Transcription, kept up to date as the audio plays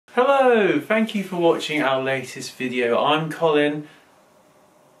Hello! Thank you for watching our latest video. I'm Colin.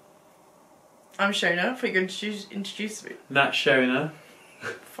 I'm Shona. I thought you were going to introduce me. That's Shona.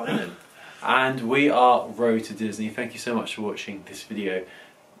 Fine. And we are Road to Disney. Thank you so much for watching this video.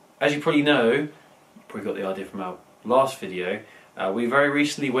 As you probably know, you probably got the idea from our last video, we very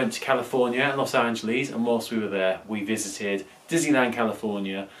recently went to California and Los Angeles, and whilst we were there we visited Disneyland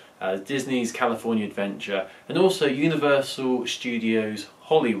California, Disney's California Adventure, and also Universal Studios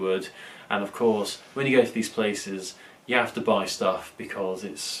Hollywood. And of course, when you go to these places you have to buy stuff because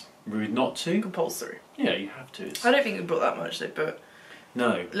it's rude not to. Compulsory. Yeah, you have to. I don't think we brought that much though, but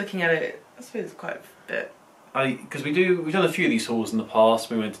no. Looking at it, I suppose it's quite a bit. Because we've done a few of these hauls in the past.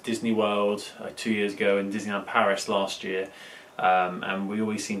 We went to Disney World 2 years ago and Disneyland Paris last year, and we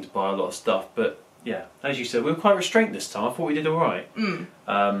always seem to buy a lot of stuff. But yeah, as you said, we were quite restrained this time. I thought we did alright.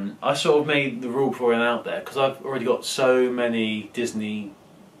 I sort of made the rule before I went out there, because I've already got so many Disney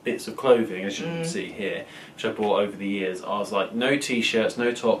bits of clothing, as you can see here, which I bought over the years. I was like, no t-shirts,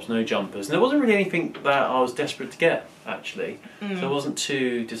 no tops, no jumpers, and there wasn't really anything that I was desperate to get, actually, so I wasn't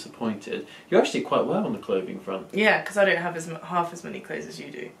too disappointed. You actually did quite well on the clothing front. Yeah, because I don't have half as many clothes as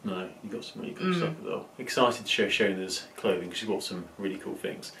you do. No, you got some really cool stuff as well. Excited to show Shona's clothing, because she's got some really cool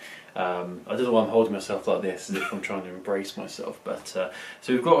things. I don't know why I'm holding myself like this, as if I'm trying to embrace myself, but so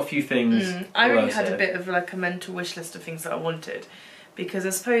we've got a few things. I really had a bit of like a mental wish list of things that I wanted, because I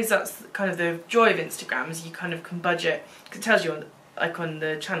suppose that's kind of the joy of Instagram, is you kind of can budget, because it tells you on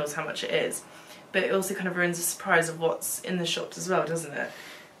the channels how much it is, but it also kind of ruins the surprise of what's in the shops as well, doesn't it?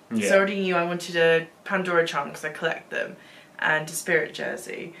 Yeah. So I already knew I wanted a Pandora charm because I collect them, and a Spirit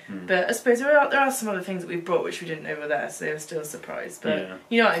jersey, but I suppose there are some other things that we've brought which we didn't know were there, so they were still a surprise, but yeah.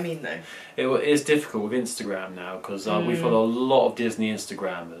 You know what I mean though. It is difficult with Instagram now, because we follow a lot of Disney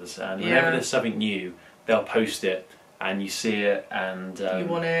Instagrammers, and whenever there's something new they'll post it and you see it and you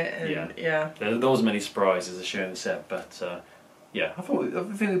want it, and yeah. There wasn't many surprises, as Shona said, but yeah, I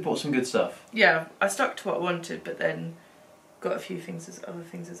think we bought some good stuff. Yeah, I stuck to what I wanted, but then got a few other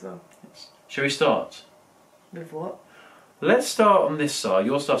things as well. Shall we start? With what? Let's start on this side.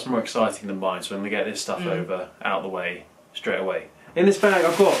 Your stuff's more exciting than mine, so I'm going to get this stuff out of the way straight away. In this bag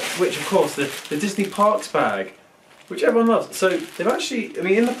I've got, which of course, the Disney Parks bag, which everyone loves. So they've actually, I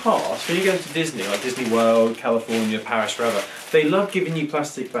mean, in the past, when you go to Disney, like Disney World, California, Paris, wherever, they love giving you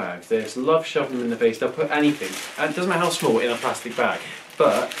plastic bags. They just love shoving them in the face. They'll put anything, and it doesn't matter how small, in a plastic bag.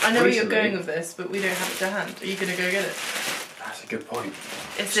 But I know where you're going with this, but we don't have it to hand. Are you going to go get it? That's a good point.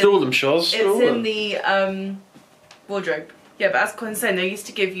 Store them, Shoz. It's in the wardrobe. Yeah, but as Colin's saying, they used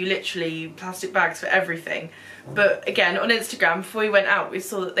to give you literally plastic bags for everything. But again, on Instagram, before we went out, we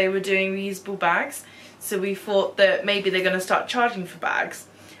saw that they were doing reusable bags. So we thought that maybe they're going to start charging for bags.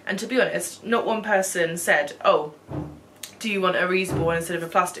 And to be honest, not one person said, oh, do you want a reusable one instead of a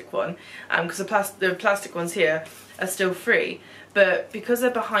plastic one? Because the plastic ones here are still free. But because they're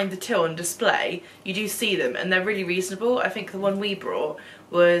behind the till on display, you do see them, and they're really reasonable. I think the one we brought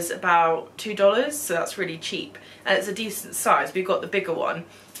was about $2, so that's really cheap. And it's a decent size. We got the bigger one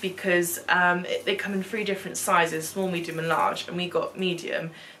because they come in 3 different sizes, small, medium and large, and we got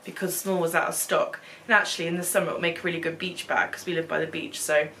medium because small was out of stock. And actually in the summer it'll make a really good beach bag because we live by the beach,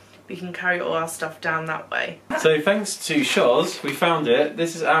 so we can carry all our stuff down that way. So thanks to Shoz, we found it.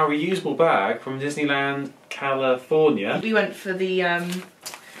 This is our reusable bag from Disneyland California. We went for the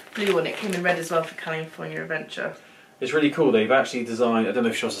blue one. It came in red as well for California Adventure. It's really cool. They've actually designed, I don't know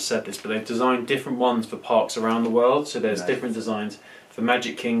if Shoz has said this, but they've designed different ones for parks around the world. So there's different designs for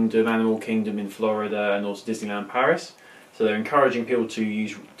Magic Kingdom, Animal Kingdom in Florida, and also Disneyland Paris. So they're encouraging people to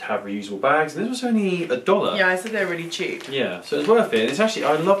have reusable bags. And this was only $1. Yeah, I said they're really cheap. Yeah, so it's worth it. It's actually,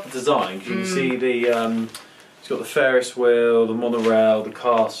 I love the design, because you can see the, it's got the Ferris wheel, the monorail, the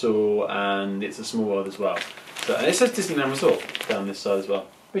castle, and it's a small world as well. So, and it says Disneyland Resort down this side as well,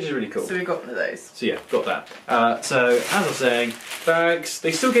 which is really cool. So we got one of those. So yeah, got that. So as I was saying, bags,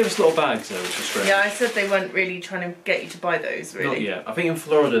 they still gave us little bags though, which was great. Yeah, I said they weren't really trying to get you to buy those, really. Not yet. I think in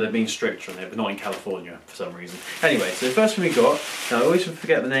Florida they're being stricter on it, but not in California for some reason. Anyway, so the first one we got, now I always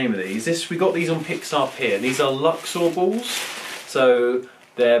forget the name of these. We got these on Pixar Pier, and these are Luxor balls. So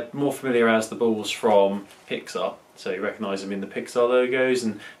they're more familiar as the balls from Pixar. So you recognise them in the Pixar logos,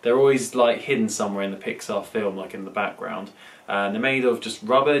 and they're always like hidden somewhere in the Pixar film, like in the background. And they're made of just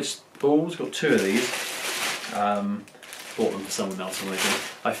rubber, just balls. Got 2 of these. Bought them for someone else already.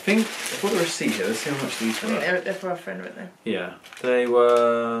 I think I've got the receipt here. Let's see how much these were. I think they're for our friend, weren't they? Yeah, they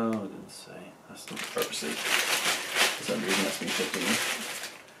were. I didn't say. That's not the receipt. For some reason, that's been checking.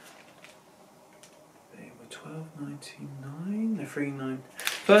 They were $12.99. They're $3.99.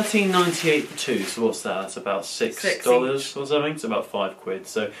 $13.98 for two. So what's that? That's about $6 or something. It's about £5.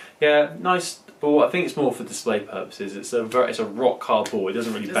 So yeah, nice ball. I think it's more for display purposes. It's a rock hard ball. It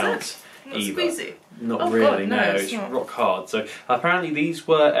doesn't really bounce either. Squeezy? Not really. God, no, it's it's not. rock hard. So apparently these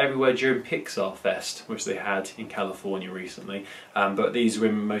were everywhere during Pixar Fest, which they had in California recently. But these are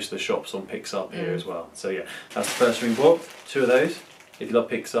in most of the shops on Pixar here as well. So yeah, that's the first thing we bought. Two of those. If you love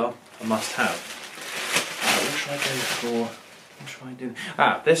Pixar, a must have. What should I go for? What should I do?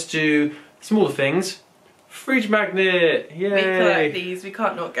 Let's do smaller things. Fridge magnet! Yay! We collect these, we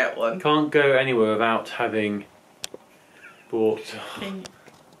can't not get one. Can't go anywhere without having bought.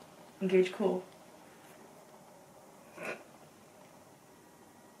 Engage call.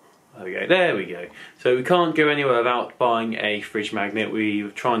 There we go. So we can't go anywhere without buying a fridge magnet.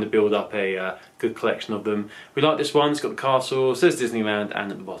 We're trying to build up a good collection of them. We like this one. It's got the castle, says Disneyland,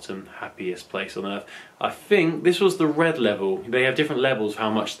 and at the bottom, happiest place on earth. I think this was the red level. They have different levels of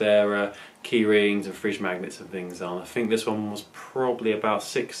how much their key rings and fridge magnets and things are. I think this one was probably about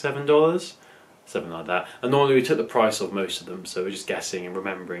 $6, $7, something like that. And normally we took the price of most of them, so we're just guessing and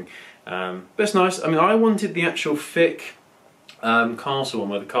remembering. But it's nice. I mean, I wanted the actual thick castle one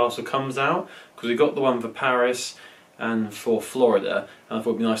where the castle comes out, because we got the one for Paris and for Florida, and I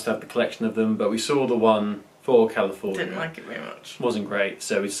thought it'd be nice to have the collection of them, but we saw the one for California. Didn't like it very much. Wasn't great,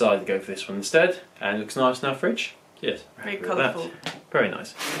 so we decided to go for this one instead, and it looks nice in our fridge. Yes, very colourful. Very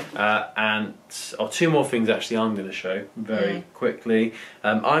nice. And two more things actually I'm going to show very quickly.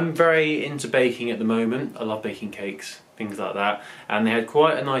 I'm very into baking at the moment. I love baking cakes, things like that, and they had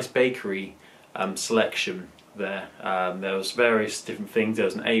quite a nice bakery selection there. There was various different things. There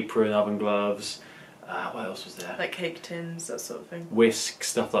was an apron, oven gloves. What else was there? Like cake tins, that sort of thing. Whisk,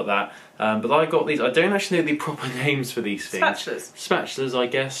 stuff like that. But I got these. I don't actually know the proper names for these things. Spatulas. Spatulas, I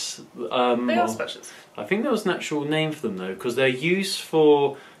guess. They are spatulas. I think there was an actual name for them though, because they're used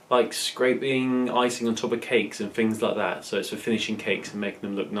for like scraping icing on top of cakes and things like that. So it's for finishing cakes and making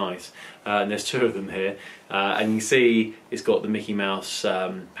them look nice. And there's two of them here. And you can see it's got the Mickey Mouse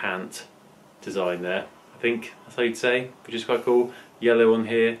pant design there. I think that's how you'd say, which is quite cool. Yellow on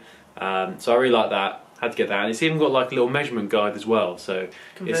here, so I really like that. Had to get that, and it's even got like a little measurement guide as well. So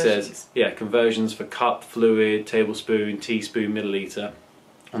it says, yeah, conversions for cup, fluid, tablespoon, teaspoon, milliliter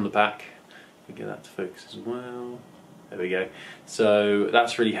on the back. We get that to focus as well. There we go. So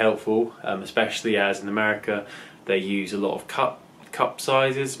that's really helpful, especially as in America they use a lot of cup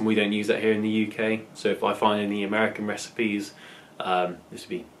sizes, and we don't use that here in the UK. So if I find any American recipes, this would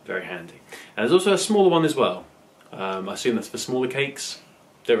be very handy. And there's also a smaller one as well. I assume that's for smaller cakes.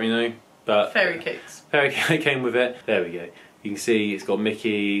 Don't really know, but fairy cakes. Fairy cake came with it. There we go. You can see it's got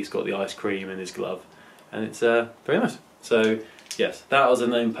Mickey, it's got the ice cream in his glove, and it's very nice. So yes, that was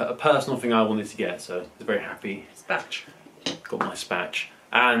a personal thing I wanted to get. So I was very happy. Spatch. Got my spatch.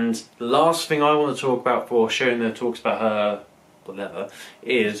 And the last thing I want to talk about for Shona talks about her whatever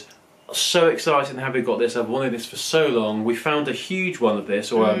is. So excited and happy we got this. I've wanted this for so long. We found a huge one of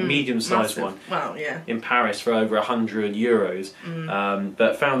this, or a medium-sized one. Wow, yeah. In Paris for over €100.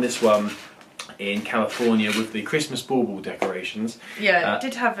 But found this one in California with the Christmas bauble decorations. Yeah, it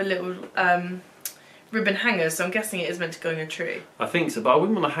did have a little ribbon hanger, so I'm guessing it is meant to go in a tree. I think so, but I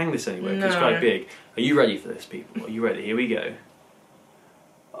wouldn't want to hang this anywhere because it's quite big. Are you ready for this, people? Are you ready? Here we go.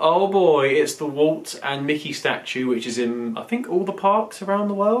 Oh boy, it's the Walt and Mickey statue, which is in, I think, all the parks around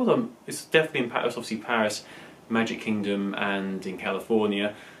the world. It's definitely in Paris, obviously Paris, Magic Kingdom, and in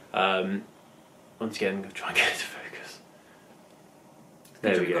California. Once again, I'm going to try and get it to focus.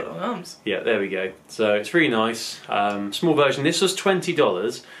 There we go. Got long arms. Yeah, there we go. So it's really nice. Small version. This was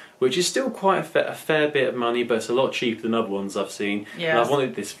 $20, which is still quite a fair bit of money, but it's a lot cheaper than other ones I've seen. Yeah. And I've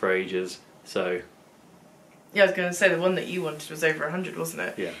wanted this for ages, so... Yeah, I was going to say the one that you wanted was over 100, wasn't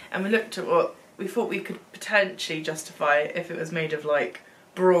it? Yeah. And we looked at what we thought we could potentially justify if it was made of like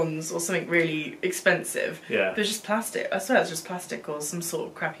bronze or something really expensive. Yeah. But it's just plastic. I swear it's just plastic or some sort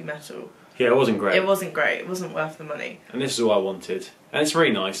of crappy metal. Yeah, it wasn't great. It wasn't great. It wasn't worth the money. And this is all I wanted. And it's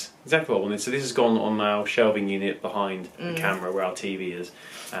really nice. Exactly what I wanted. So this has gone on our shelving unit behind the camera where our TV is.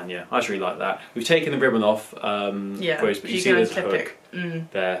 And yeah, I just really like that. We've taken the ribbon off. Yeah, but you see there's a hook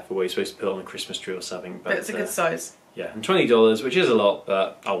it. there for where you're supposed to put it on a Christmas tree or something. But it's a good size. Yeah, and $20, which is a lot,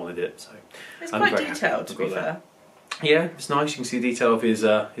 but I wanted it. So it's quite detailed, to be fair. Yeah, it's nice. You can see the detail of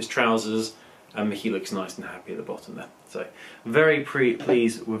his trousers. And Mickey looks nice and happy at the bottom there. So, very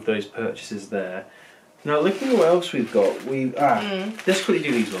pleased with those purchases there. Now, looking at what else we've got, let's quickly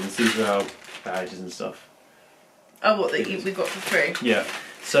do these ones. These are our badges and stuff. Oh, what we got for free? Yeah.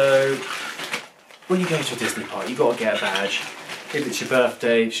 So, when you go to a Disney park, you've got to get a badge. if it's your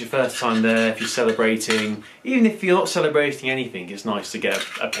birthday, if it's your first time there, if you're celebrating, even if you're not celebrating anything, it's nice to get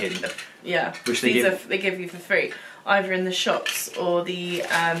a pin. Yeah, which they give you for free, either in the shops or the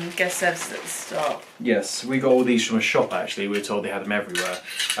guest services at the start. Yes, we got all these from a shop actually. We were told they had them everywhere.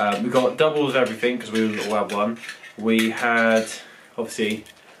 We got doubles of everything because we all had one. We had, obviously,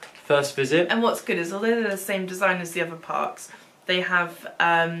 first visit. And what's good is, although they're the same design as the other parks, they have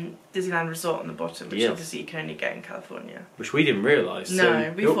Disneyland Resort on the bottom, which obviously you can only get in California. Which we didn't realise. No,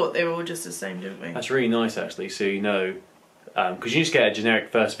 so we thought they were all just the same, didn't we? That's really nice actually, so you know, because you just get a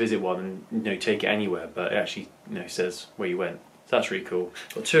generic first visit one and take it anywhere, but it actually says where you went. So that's really cool.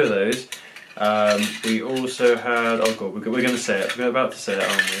 Got 2 of those. We also had, oh god, we're going to say it. We're about to say it,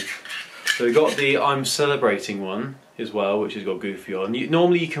 aren't we? So we got the I'm celebrating one as well, which has got Goofy on.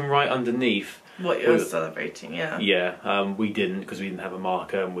 Normally you can write underneath what you're celebrating, yeah. Yeah, we didn't because we didn't have a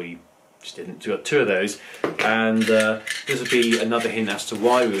marker and we just didn't. So we got 2 of those, and this will be another hint as to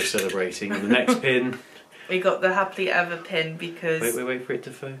why we were celebrating. And the next pin, we got the happily ever pin because. Wait for it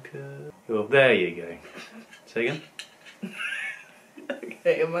to focus. Well, there you go. Say again.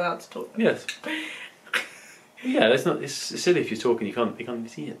 Okay, am I allowed to talk? Yes. Yeah, that's not. It's silly if you're talking. You can't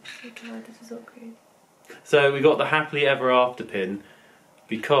see it. Okay, this is awkward. So we got the happily ever after pin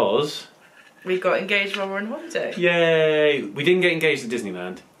because. We got engaged while we were on holiday. Yay! We didn't get engaged at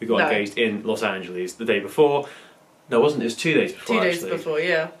Disneyland. We got engaged in Los Angeles the day before. No, it wasn't. It was 2 days before. 2 days before,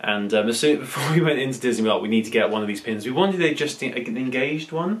 yeah. And as soon before we went into Disney, we were like, we need to get one of these pins. We wanted they just an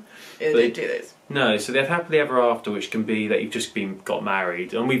engaged one. Yeah, they do those. No, so they have happily ever after, which can be that you've just got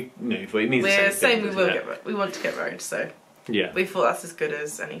married, and we but it means we're the same thing, we want to get married, so yeah, we thought that's as good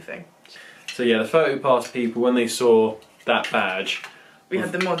as anything. So yeah, the photo pass people, when they saw that badge, we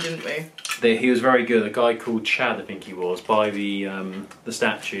had them on, didn't we? He was very good. A guy called Chad, I think he was, by the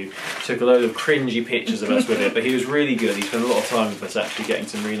statue, took a load of cringy pictures of us with it, but he was really good. He spent a lot of time with us actually getting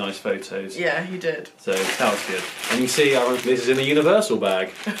some really nice photos. Yeah, he did. So that was good. And you see, this is in a Universal bag,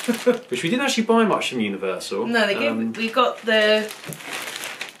 which we didn't actually buy much from Universal. No, they gave. We got the.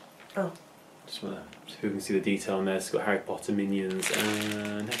 Oh. Just want to, so we can see the detail on there. It's got Harry Potter minions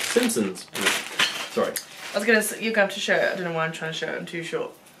and Simpsons. Sorry. I was gonna say, you're going to have to show it. I don't know why I'm trying to show it. I'm too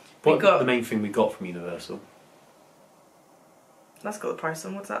short. What the main thing we got from Universal? That's got the price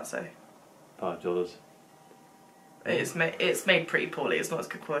on. What's that say? $5. It's made pretty poorly. It's not as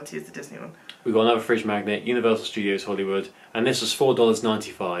good quality as the Disney one. We got another fridge magnet, Universal Studios Hollywood, and this was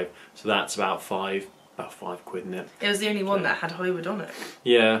 $4.95. So that's about £5 in it. It was the only one that had Hollywood on it.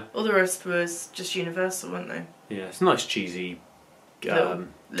 Yeah. All the rest was just Universal, weren't they? Yeah, it's a nice cheesy,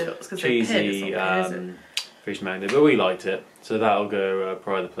 cheesy fridge magnet, but we liked it. So that'll go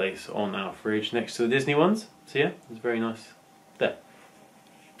pride the place on our fridge next to the Disney ones. So yeah, it's very nice. There.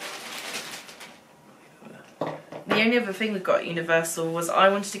 The only other thing we got at Universal was I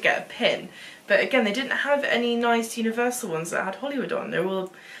wanted to get a pin, but again they didn't have any nice Universal ones that had Hollywood on. They were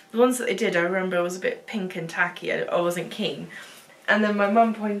all, the ones that they did, I remember, was a bit pink and tacky. I wasn't keen. And then my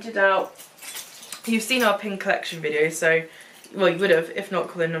mum pointed out, you've seen our pin collection video, so well you would have, if not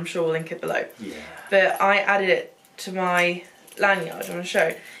Colin, I'm sure we'll link it below. Yeah. But I added it to my lanyard. I want to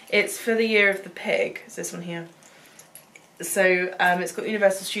show. It's for the Year of the Pig. It's this one here. So it's got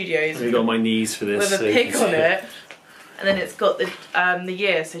Universal Studios. I've got my knees for this. With a pig on it. And then it's got the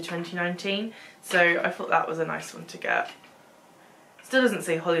year, so 2019. So I thought that was a nice one to get. Still doesn't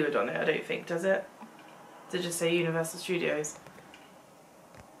say Hollywood on it, I don't think, does it? Does it just say Universal Studios?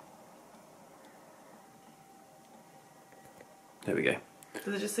 There we go.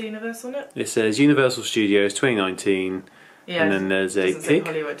 Does it just say Universal on it? It says Universal Studios 2019. Yeah, and then there's a pig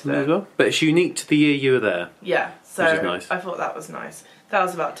there as well. But it's unique to the year you were there. Yeah, so which is nice. I thought that was nice. That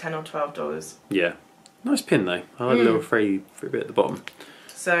was about $10 or $12. Yeah. Nice pin though. I like the little free bit at the bottom.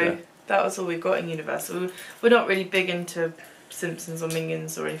 So that was all we got in Universal. We're not really big into Simpsons or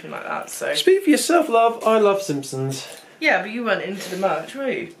Minions or anything like that. So speak for yourself, love. I love Simpsons. Yeah, but you weren't into the merch, were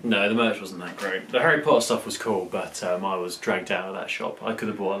you? No, the merch wasn't that great. The Harry Potter stuff was cool, but I was dragged out of that shop. I could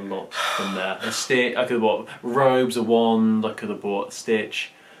have bought a lot from there. I could have bought robes, a wand. I could have bought a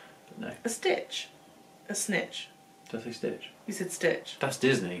Stitch. But no. A Stitch? A snitch? Did I say Stitch? You said Stitch. That's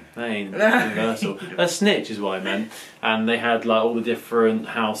Disney. That ain't Universal. A snitch is what I meant. And they had like all the different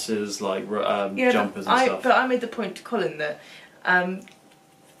houses, like jumpers and stuff. But I made the point to Colin that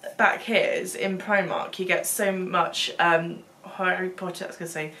back here is in Primark you get so much Harry Potter, I was going to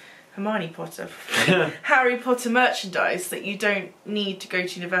say Hermione Potter, Harry Potter merchandise that you don't need to go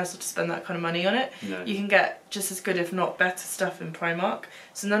to Universal to spend that kind of money on it. No. You can get just as good if not better stuff in Primark.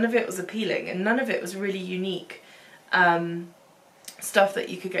 So none of it was appealing and none of it was really unique stuff that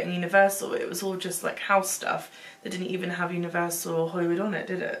you could get in Universal. It was all just like house stuff that didn't even have Universal or Hollywood on it,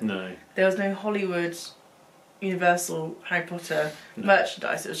 did it? No. There was no Hollywood, Universal, Harry Potter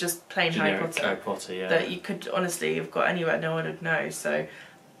merchandise. It was just plain Generic Harry Potter, yeah. that you could honestly have got anywhere. No one would know. So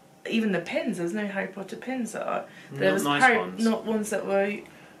even the pins, there's no Harry Potter pins that are. There was nice ones. Not ones that were. There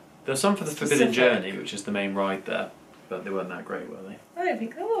were some for the Forbidden Journey, which is the main ride there, but they weren't that great, were they? I don't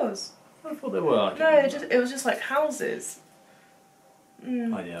think there was. I thought they were. No, it was just like houses.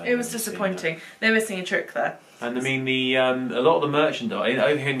 It was disappointing. They're missing a trick there. And I mean, a lot of the merchandise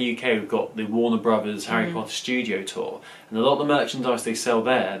over here in the UK, we've got the Warner Brothers Harry Potter Studio Tour, and a lot of the merchandise they sell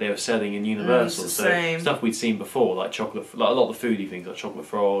there, they were selling in Universal. It's the so same. stuff we'd seen before, like chocolate, like a lot of the foodie things, like chocolate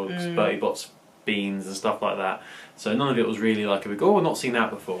frogs, Bertie Bott's beans, and stuff like that. So none of it was really like a big, oh, I've not seen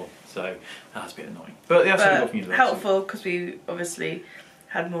that before. So that's a bit annoying. But that's what we got from Universal. Helpful because we obviously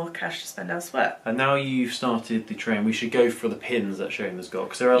had more cash to spend elsewhere. And now you've started the train, we should go for the pins that Shona's got,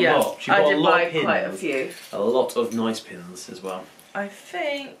 because there are a lot. She's got a lot of pins. Quite a few. A lot of nice pins as well. I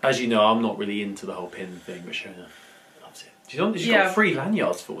think. As you know, I'm not really into the whole pin thing, but Shona loves it. She's got 3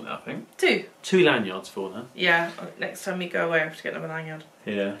 lanyards for now, I think. 2 lanyards for now. Yeah, next time we go away I have to get another lanyard.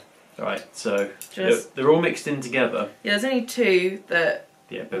 Yeah. Alright, so they're all mixed in together. Yeah, there's only 2 that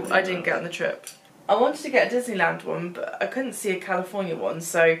I didn't get on the trip. I wanted to get a Disneyland one, but I couldn't see a California one,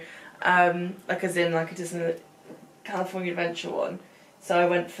 so, like as in like a Disney California Adventure one, so I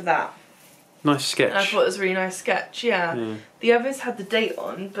went for that. Nice sketch. And I thought it was a really nice sketch, yeah. The others had the date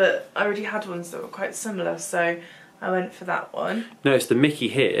on, but I already had ones that were quite similar, so I went for that one. Notice the Mickey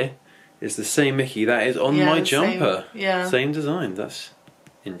here is the same Mickey that is on my jumper. Same design, that's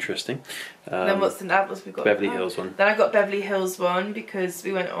interesting. Then what's the others we got? Beverly Hills one. Then I got Beverly Hills one because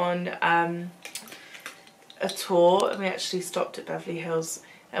we went on a tour and we actually stopped at Beverly Hills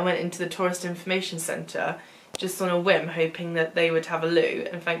and went into the Tourist Information Centre just on a whim, hoping that they would have a loo,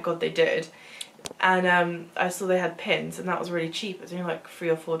 and thank God they did. And I saw they had pins, and that was really cheap. It was only like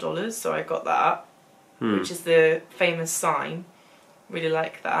 $3 or $4, so I got that, which is the famous sign. Really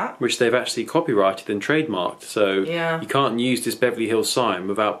like that. Which they've actually copyrighted and trademarked, so you can't use this Beverly Hills sign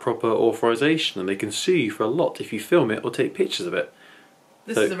without proper authorisation, and they can sue you for a lot if you film it or take pictures of it.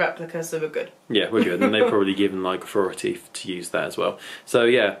 This is a replica, so we're good. Yeah, we're good, and they've probably given like authority to use that as well. So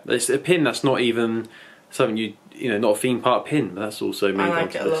yeah, it's a pin that's not even something you know, not a theme park pin, but that's also made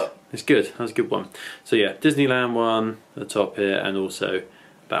onto this. I like it a lot. It's good. That's a good one. So yeah, Disneyland one at the top here, and also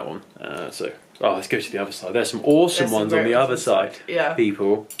that one. Let's go to the other side. There's some awesome ones on the other side. Yeah.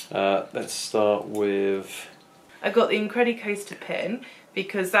 People. Let's start with. I got the Incredicoaster pin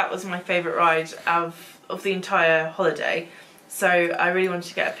because that was my favourite ride of the entire holiday. So I really wanted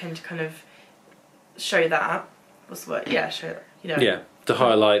to get a pin to kind of show that. What's the word? Yeah, show that. You know. Yeah, to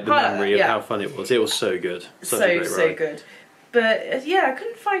highlight the memory of how fun it was. It was so good. So good. But yeah, I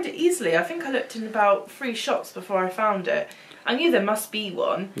couldn't find it easily. I think I looked in about 3 shops before I found it. I knew there must be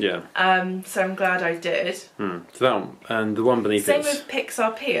one. Yeah. So I'm glad I did. So that one, and the one beneath it. Same with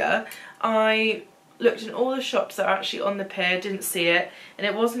Pixar Pier. I looked in all the shops that are actually on the pier, didn't see it, and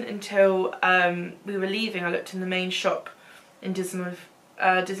it wasn't until we were leaving I looked in the main shop in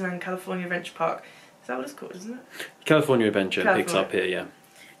Disneyland California Adventure Park. Is that what it's called, isn't it? California Adventure, Pixar Pier, yeah.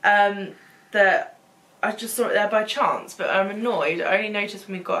 That I just saw it there by chance, but I'm annoyed. I only noticed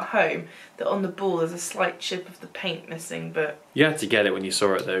when we got home that on the ball there's a slight chip of the paint missing, but... You had to get it when you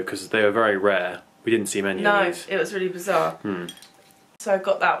saw it though, because they were very rare. We didn't see many of these. No, it was really bizarre. So I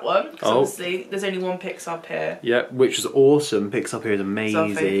got that one, because obviously there's only one Pixar Pier. Yeah, which was awesome. Pixar Pier is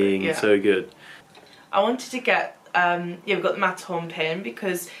amazing, so good. I wanted to get... we've got the Matterhorn pin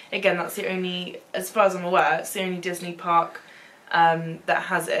because, again, that's the only, as far as I'm aware, it's the only Disney park that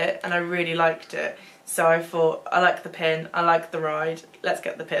has it, and I really liked it. So I thought, I like the pin, I like the ride, let's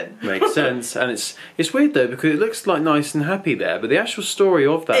get the pin. Makes sense, and it's weird though because it looks like nice and happy there, but the actual story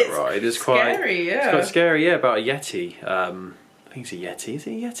of that ride is quite scary. Yeah, it's quite scary. Yeah, about a Yeti. I think it's a Yeti. Is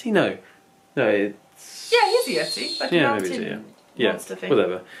it a Yeti? No, it's he is a Yeti. Like a mountain monster thing.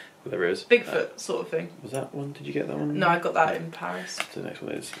 Whatever it is. Bigfoot sort of thing. Was that one? Did you get that one? No, I got that in Paris. So the next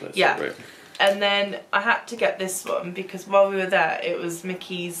one is celebrate. And then I had to get this one because while we were there, it was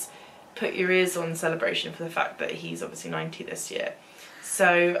Mickey's Put Your Ears On celebration for the fact that he's obviously 90 this year.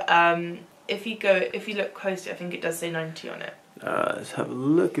 So if you look closely, I think it does say 90 on it. Let's have a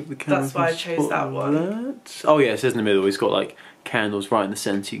look at the camera. That's why I chose that one. Oh yeah, it says in the middle. He's got like candles right in the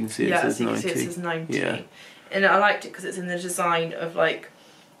centre. You can see it says 90. Yeah, so you can see it says 90. Yeah. And I liked it because it's in the design of like,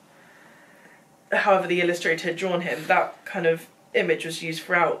 however the illustrator had drawn him. That kind of image was used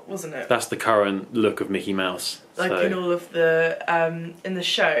throughout, wasn't it? That's the current look of Mickey Mouse. Like in all of the in the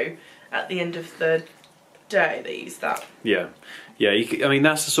show. At the end of the day, they use that. Yeah, Yeah, I mean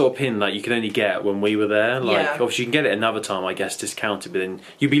that's the sort of pin that you can only get when we were there. Like, Yeah. obviously you can get it another time, I guess, discounted, but then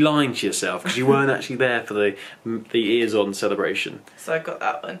you'd be lying to yourself because you weren't actually there for the Ears On celebration. So I got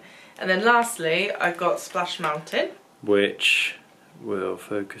that one, and then lastly I got Splash Mountain, which we'll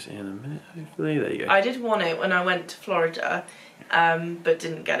focus in a minute. Hopefully, there you go. I did want it when I went to Florida, but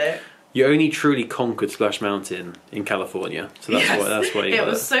didn't get it. You only truly conquered Splash Mountain in California, so that's why you got it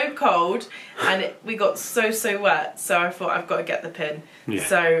was so cold, and we got so wet. So I thought I've got to get the pin. Yeah.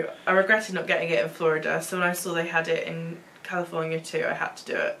 So I regretted not getting it in Florida. So when I saw they had it in California too, I had to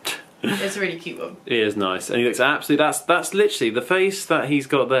do it. It's a really cute one. It is nice, and he looks absolutely. That's literally the face that he's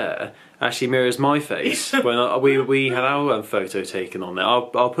got there. Actually mirrors my face when we had our photo taken on there.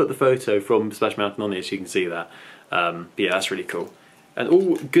 I'll put the photo from Splash Mountain on here so you can see that. But yeah, that's really cool. And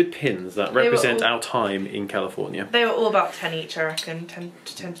all good pins that represent our time in California. They were all about 10 each, I reckon. 10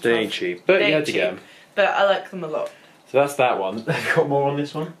 to 12. They ain't cheap, but you had to get them. But I like them a lot. So that's that one. Have you got more on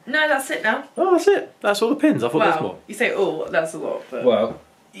this one? No, that's it now. Oh, that's it. That's all the pins. I thought there's more. You say all, that's a lot. But... Well,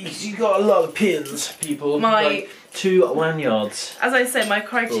 you got a lot of pins, people. Like 2 lanyards. As I said, my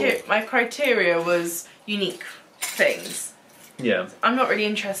criteria was unique things. Yeah. I'm not really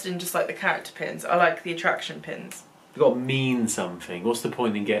interested in just like the character pins. I like the attraction pins. You've got to mean something. What's the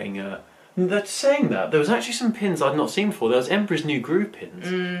point in getting a... They're saying that. There was actually some pins I'd not seen before. There was Emperor's New Groove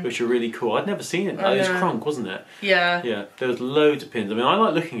pins, which are really cool. I'd never seen it. It was Crunk, wasn't it? Yeah. Yeah, there was loads of pins. I mean, I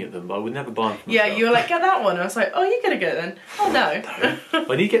like looking at them, but I would never buy them for myself. Yeah, you were like, get that one. I was like, oh, you're going to get it then. Oh, no.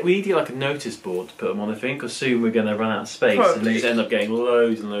 we need to get like a notice board to put them on, I think, because soon we're going to run out of space Probably. and we just end up getting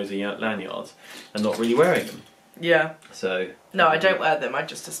loads and loads of lanyards and not really wearing them. Yeah. So... No, I don't wear them. I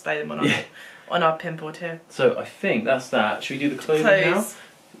just display them on our pin board here. So I think that's that. Should we do the clothing now?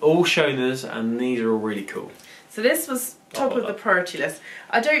 All shown us, and these are all really cool. So this was top of the priority list.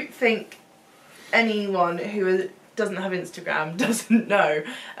 I don't think anyone who doesn't have Instagram doesn't know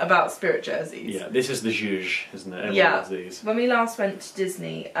about Spirit jerseys. Yeah, this is the zhuzh, isn't it? Everyone has these. When we last went to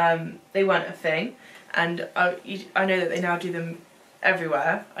Disney, they weren't a thing, and I know that they now do them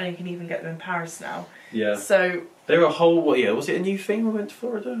everywhere, and you can even get them in Paris now. Yeah. So they were a whole. What year was it? A new thing when we went to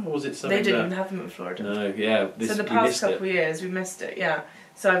Florida, or was it something? They didn't even have them in Florida. No, yeah. So the past couple of years, we missed it. Yeah.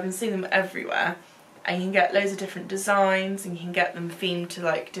 So I've been seeing them everywhere, and you can get loads of different designs, and you can get them themed to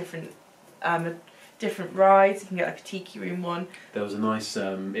like different rides. You can get like a tiki room one. There was a nice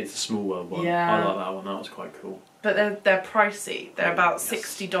It's a Small World one. Yeah. I like that one. That was quite cool. But they're pricey. They're about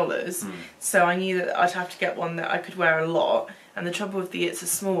 $60. So I knew that I'd have to get one that I could wear a lot. And the trouble with the It's a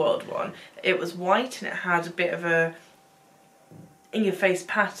Small World one, it was white and it had a bit of a in-your-face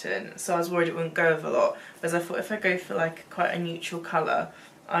pattern. So I was worried it wouldn't go over a lot. Whereas I thought if I go for like quite a neutral colour,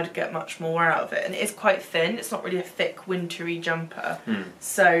 I'd get much more wear out of it. And it is quite thin. It's not really a thick wintry jumper.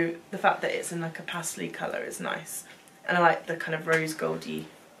 So the fact that it's in like a pastel colour is nice. And I like the kind of rose goldy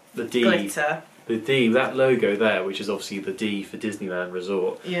glitter. The D, that logo there, which is obviously the D for Disneyland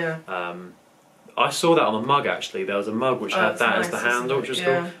Resort. Yeah. I saw that on a mug actually. There was a mug which had that as the handle, which was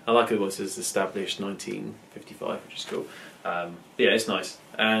cool. I like it when it says established 1955, which is cool. Yeah, it's nice.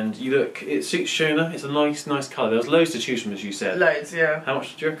 And you look, it suits Shona. It's a nice colour. There was loads to choose from, as you said. Loads, yeah. How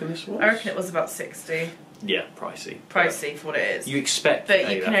much do you reckon this was? I reckon it was about 60. Yeah, pricey. Pricey for what it is. You expect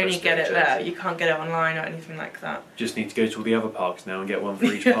but you can only get it there. You can't get it online or anything like that. Just need to go to all the other parks now and get one for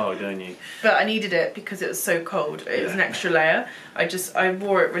each park, don't you? But I needed it because it was so cold. It was an extra layer. I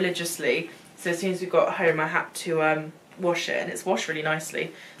wore it religiously. So as soon as we got home, I had to wash it, and it's washed really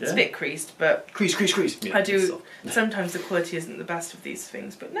nicely. It's a bit creased, but crease. Yeah, I do. Sometimes the quality isn't the best of these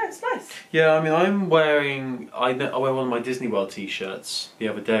things, but no, it's nice. Yeah, I mean, I wear one of my Disney World T-shirts the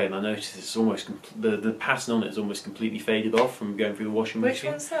other day, and I noticed it's almost the pattern on it is almost completely faded off from going through the washing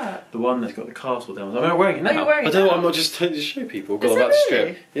machine. Which one's that? The one that's got the castle down. I'm wearing it now. Oh, you're wearing it I don't know. now? I'm not just to show people. Is it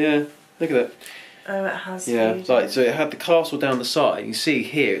really? Yeah, look at it. Oh, it has. Yeah, faded. so it had the castle down the side. You see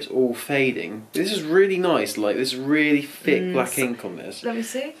here, it's all fading. This is really nice. Like this really thick black ink on this. Let me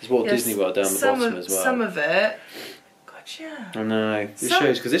see. It's Walt Disney World down the bottom as well. Some of it. Gotcha. I know. This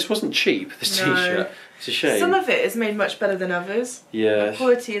shows because this wasn't cheap. This T-shirt. It's a shame. Some of it is made much better than others. Yeah. The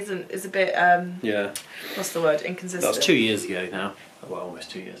quality is a bit. Yeah. What's the word? Inconsistent. That was 2 years ago now. Well, almost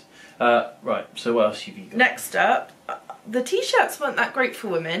 2 years. Right. So what else have you got? Next up, the T-shirts weren't that great for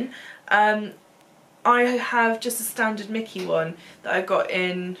women. I have just a standard Mickey one that I got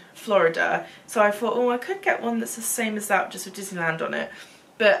in Florida, so I thought, oh, I could get one that's the same as that, just with Disneyland on it.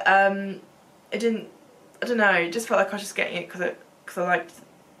 But it didn't. I don't know. It just felt like I was just getting it because I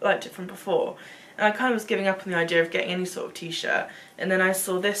liked it from before, and I kind of was giving up on the idea of getting any sort of T-shirt. And then I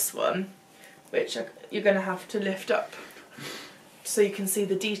saw this one, which you're going to have to lift up so you can see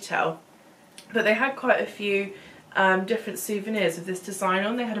the detail. But they had quite a few different souvenirs with this design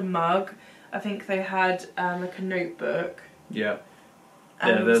on. They had a mug. I think they had like a notebook. Yeah.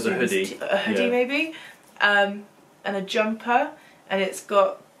 Yeah, there's a hoodie. A hoodie maybe. And a jumper. And it's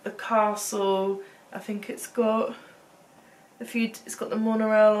got the castle. I think it's got a few. It's got the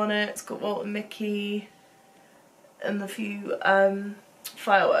monorail on it. It's got Walt and Mickey. And a few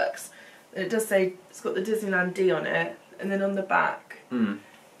fireworks. And it does say it's got the Disneyland D on it. And then on the back,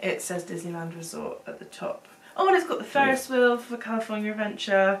 it says Disneyland Resort at the top. Oh, and it's got the Ferris wheel for California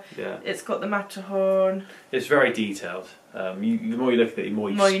Adventure. Yeah. It's got the Matterhorn. It's very detailed. The more you look at it, the more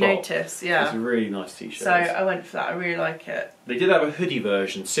you spot. Notice, yeah. It's a really nice t-shirt. So I went for that. I really like it. They did have a hoodie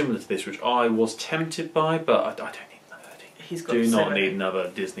version similar to this, which I was tempted by, but I don't need another hoodie. He's got Do not need another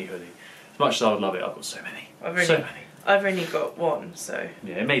Disney hoodie. As much as I would love it, I've got so many. I've only got one, so.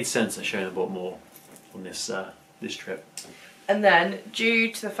 Yeah, it made sense that Shona bought more on this this trip. And then,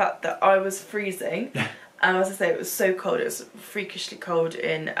 due to the fact that I was freezing, as I say, it was so cold. It was freakishly cold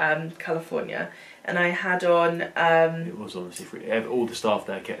in California, and I had on. It was honestly freezing. All the staff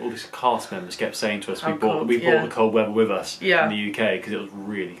there all the cast members kept saying to us, we brought the cold weather with us in the UK because it was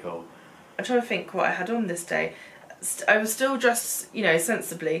really cold. I'm trying to think what I had on this day. I was still dressed, you know,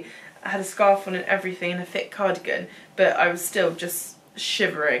 sensibly. I had a scarf on and everything and a thick cardigan, but I was still just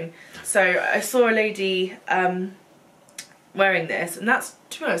shivering. So I saw a lady wearing this, and that's,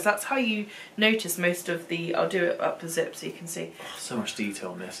 to be honest, that's how you notice most of the. I'll do it up a zip so you can see. Oh, so much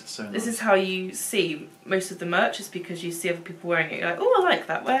detail on this. It's so nice. This is how you see most of the merch, is because you see other people wearing it. You're like, oh, I like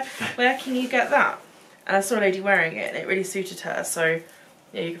that. Where can you get that? And I saw a lady wearing it, and it really suited her. So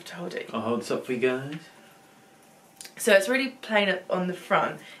yeah, you have to hold it. I'll hold this up for you guys. So it's really plain on the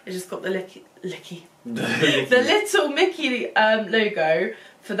front. It's just got the the little Mickey logo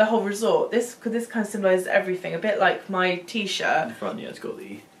for the whole resort. This kind of symbolises everything. A bit like my t-shirt. In the front, yeah,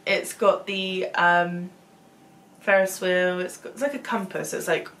 it's got the Ferris wheel. It's like a compass. So it's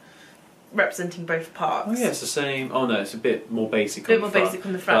like representing both parks. Oh yeah, it's the same. Oh no, it's a bit more basic. Basic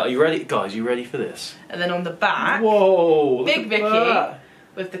on the front. Are you ready, guys? You ready for this? And then on the back, whoa, big Mickey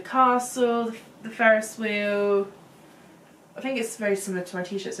with the castle, the Ferris wheel. I think it's very similar to my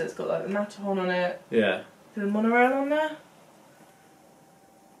t-shirt, so it's got like the Matterhorn on it. Yeah. Is there a monorail on there?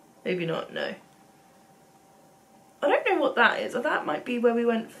 Maybe not, no. I don't know what that is. That might be where we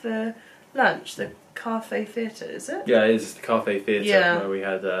went for lunch, the Cafe Theatre, is it? Yeah, it is the Cafe Theatre where we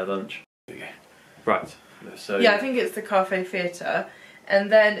had lunch. Right. So yeah, I think it's the Cafe Theatre.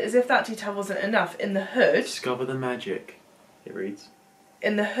 And then, as if that detail wasn't enough, in the hood... Discover the magic, it reads.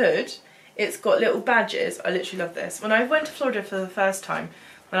 In the hood... It's got little badges. I literally love this. When I went to Florida for the first time,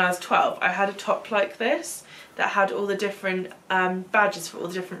 when I was 12, I had a top like this that had all the different badges for all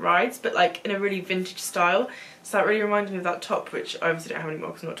the different rides, but like in a really vintage style. So that really reminded me of that top, which I obviously don't have anymore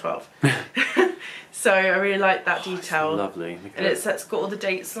because I'm not 12. So I really like that detail. It's lovely. And it's got all the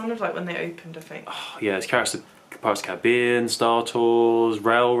dates on of like when they opened, I think. Oh, yeah, it's Pirates of the Caribbean, Star Tours,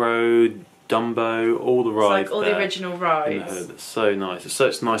 Railroad, Dumbo, all the rides. It's like all the original rides. In the hood. It's so nice.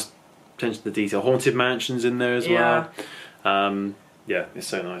 It's nice. Attention to the detail. Haunted Mansion's in there as well. Yeah, it's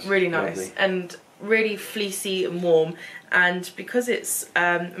so nice. Really nice. Lovely. And really fleecy and warm. And because it's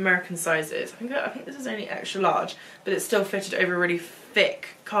American sizes, I think this is only extra large, but it's still fitted over a really thick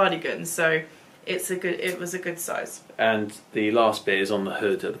cardigan, so it was a good size. And the last bit is on the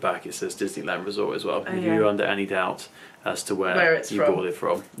hood at the back. It says Disneyland Resort as well. If you're under any doubt as to where you bought it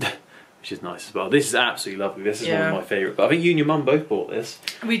from. Which is nice as well. This is absolutely lovely. This is one of my favourite. But I think you and your mum both bought this.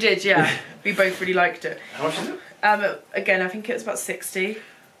 We did, yeah. We both really liked it. How much is it? Again, I think it was about 60.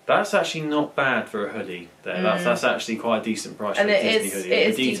 That's actually not bad for a hoodie. There, that's actually quite a decent price for a Disney hoodie. It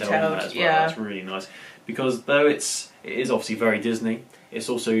is detailed as well. That's really nice. Because though it is obviously very Disney, it's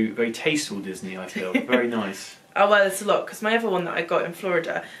also very tasteful Disney. I feel very nice. Oh well, it's a lot because my other one that I got in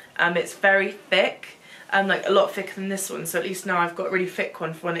Florida, it's very thick. Like a lot thicker than this one, so at least now I've got a really thick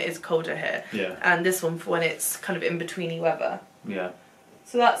one for when it is colder here. Yeah. And this one for when it's kind of in betweeny weather. Yeah.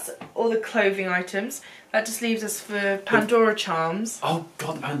 So that's all the clothing items. That just leaves us for Pandora charms. Oh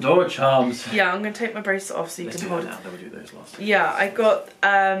god, the Pandora charms. Yeah, I'm going to take my bracelet off so you can hold it. Then we'll do those last. Yeah, I got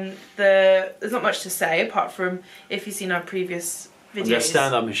there's not much to say apart from if you've seen our previous videos. I'm going to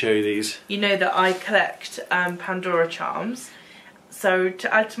stand up and show you these. You know that I collect Pandora charms. So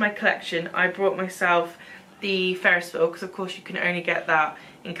to add to my collection, I brought myself the Ferris wheel because of course you can only get that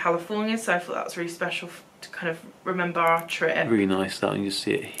in California, so I thought that was really special to kind of remember our trip. Really nice that one, you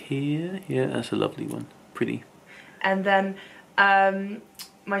see it here. Yeah, that's a lovely one. Pretty. And then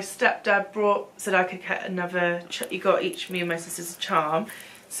my stepdad said I could get another, he got each me and my sisters a charm,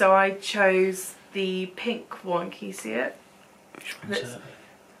 so I chose the pink one. Can you see it? Which one's that?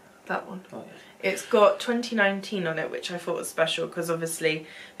 That one. Oh, yeah. It's got 2019 on it, which I thought was special because obviously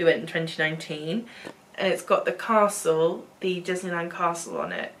we went in 2019. And it's got the castle, the Disneyland castle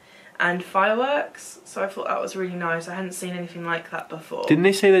on it, and fireworks. So I thought that was really nice. I hadn't seen anything like that before. Didn't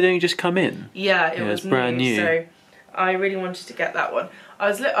they say they don't just come in? Yeah, it was it's brand new. So I really wanted to get that one. I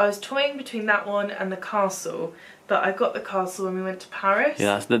was toying between that one and the castle, but I got the castle when we went to Paris.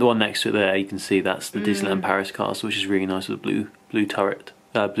 Yeah, that's the one next to it there. You can see that's the Disneyland Paris castle, which is really nice with a blue turret.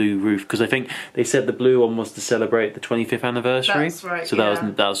 Blue roof, because I think they said the blue one was to celebrate the 25th anniversary. That's right. So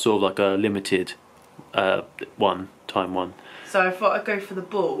that was sort of like a limited time one. So I thought I'd go for the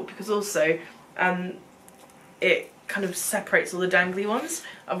ball because also it kind of separates all the dangly ones.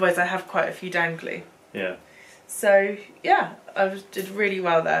 Otherwise, I have quite a few dangly. Yeah. So yeah, did really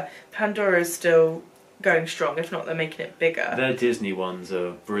well there. Pandora is still going strong. If not, they're making it bigger. Their Disney ones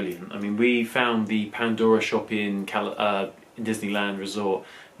are brilliant. I mean, we found the Pandora shop in Disneyland Resort,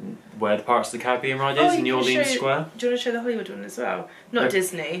 where the Pirates of the Caribbean ride is in New Orleans Square. Do you want to show the Hollywood one as well? Not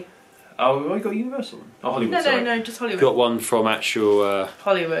Disney. Oh, we got a Universal one. Oh, Hollywood. No, just Hollywood. Got one from actual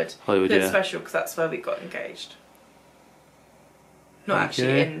Hollywood. Hollywood, It's special because that's where we got engaged. Not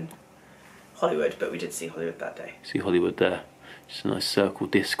actually in Hollywood, but we did see Hollywood that day. See Hollywood there. Just a nice circle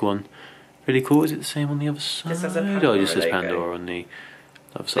disc one. Really cool. Is it the same on the other side? Just has a Pandora just says logo. Pandora on the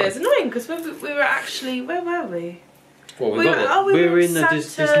other side. It's annoying because we were actually, where were we? Well, we were in Santa...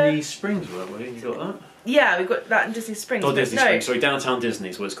 Disney Springs, weren't we? You got that? Yeah, we got that in Disney Springs. Not Disney Springs, sorry, Downtown Disney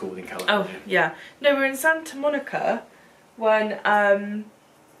is what it's called in California. Oh, yeah. No, we were in Santa Monica when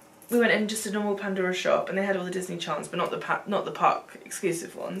we went in just a normal Pandora shop and they had all the Disney charms, but not the park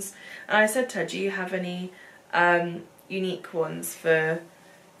exclusive ones. And I said to her, do you have any unique ones for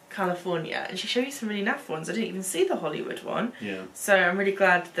California? And she showed me some really naff ones. I didn't even see the Hollywood one. Yeah. So I'm really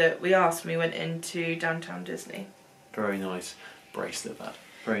glad that we asked when we went into Downtown Disney. Very nice bracelet, that.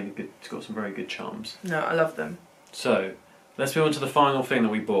 Very good. It's got some very good charms. No, I love them. So, let's move on to the final thing that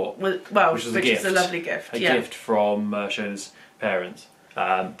we bought. Which is a lovely gift. A gift from Shona's parents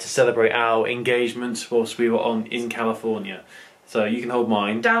to celebrate our engagement whilst we were in California. So you can hold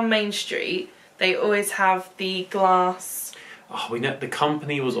mine. Down Main Street, they always have the glass. Oh, we know the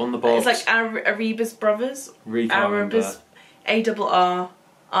company was on the box. It's like Arribas Brothers. Arribas.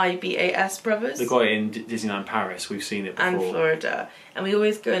 Arribas Brothers. They got it in Disneyland Paris. We've seen it before. And Florida. And we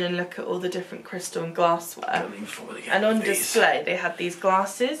always go in and look at all the different crystal and glassware. And on display, they had these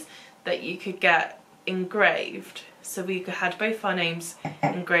glasses that you could get engraved. So we had both our names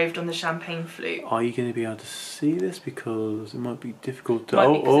engraved on the champagne flute. Are you going to be able to see this? Because it might be difficult to...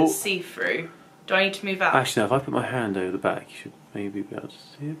 Because it's see-through. Do I need to move out? Actually, no, if I put my hand over the back, you should maybe be able to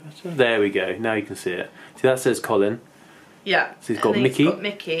see it better. There we go. Now you can see it. See, that says Colin. Yeah. So it's got Mickey. It's got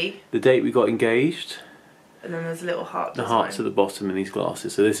Mickey. The date we got engaged. And then there's a little heart design. The heart's at the bottom in these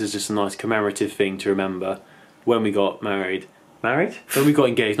glasses. So this is just a nice commemorative thing to remember when we got married. Married? When we got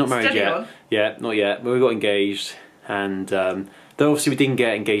engaged. Not married yet. On. Yeah, not yet. When we got engaged. And though obviously we didn't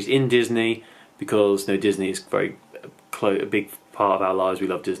get engaged in Disney because Disney is a big part of our lives. We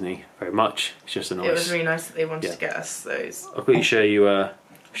love Disney very much. It's just a nice... It was really nice that they wanted to get us those. I'll quickly show you...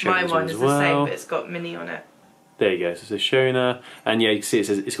 My one is the same, but it's got Minnie on it. There you go, so it says Shona, and yeah, you can see it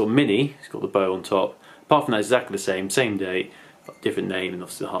says it's got Minnie, it's got the bow on top. Apart from that, it's exactly the same date, different name, and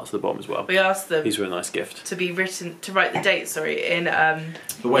obviously the heart's at the bottom as well. We asked them. These were a nice gift. To write the date, in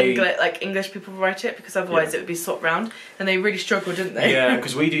the way English people write it, because otherwise it would be swapped round, and they really struggled, didn't they? Yeah,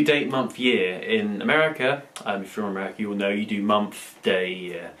 because we do date, month, year. In America, if you're from America, you will know you do month, day,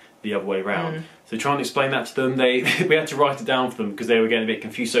 year, the other way round. So trying to explain that to them, we had to write it down for them because they were getting a bit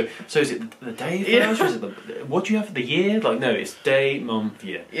confused. So is it the day first, or is it what do you have for the year? Like, no, it's day, month,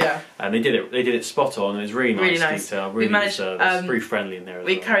 year. Yeah. And they did it spot on. It was really nice detail, really good service, very friendly in there as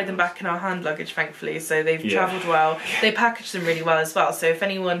well. We carried them back in our hand luggage, thankfully, so they've travelled well. They packaged them really well as well. So if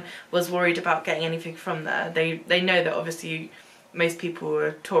anyone was worried about getting anything from there, they know that obviously most people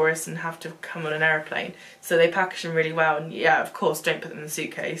are tourists and have to come on an aeroplane, so they package them really well. And yeah, of course, don't put them in a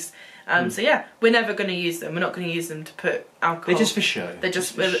suitcase. So yeah, we're never going to use them. We're not going to use them to put alcohol. They're just for show. They're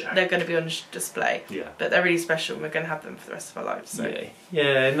going to be on display. Yeah. But they're really special, and we're going to have them for the rest of our lives. So.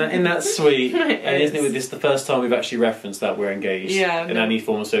 Yeah, and that's sweet. And isn't it? This is the first time we've actually referenced that we're engaged in any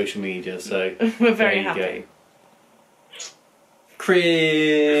form of social media. So we're very happy. Cringe.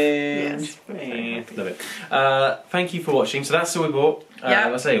 Yes, love it. Thank you for watching. So that's all we bought.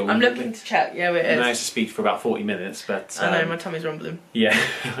 I'm looking to check. Yeah, it is. I managed to speak for about 40 minutes, but I know my tummy's rumbling. Yeah,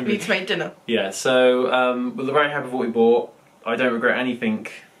 we need to make dinner. Yeah, so we're very happy with what we bought. I don't regret anything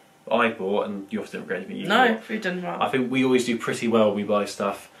I bought, and you often don't regret anything you bought. No, we've done well. I think we always do pretty well when we buy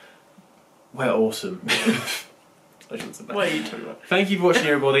stuff. We're awesome. I shouldn't say that. What are you talking about? Thank you for watching,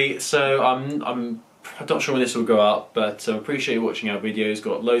 everybody. So I'm not sure when this will go up, but appreciate you watching our videos.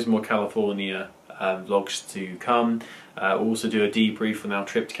 Got loads more California vlogs to come. We'll also do a debrief on our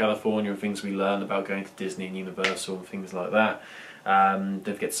trip to California and things we learned about going to Disney and Universal and things like that. Don't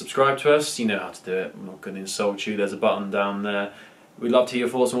forget to subscribe to us. You know how to do it. I'm not going to insult you. There's a button down there. We'd love to hear your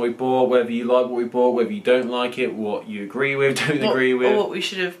thoughts on what we bought, whether you like what we bought, whether you don't like it, what you agree with, don't agree with. Or what we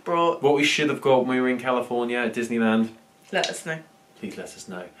should have brought. What we should have got when we were in California at Disneyland. Let us know. Please let us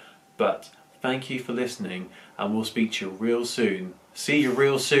know. But thank you for listening, and we'll speak to you real soon. See you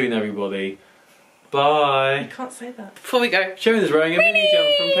real soon, everybody. Bye. You can't say that. Before we go. Sharon is wearing a mini jump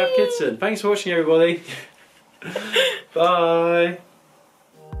from Kath Kitson. Thanks for watching, everybody. Bye.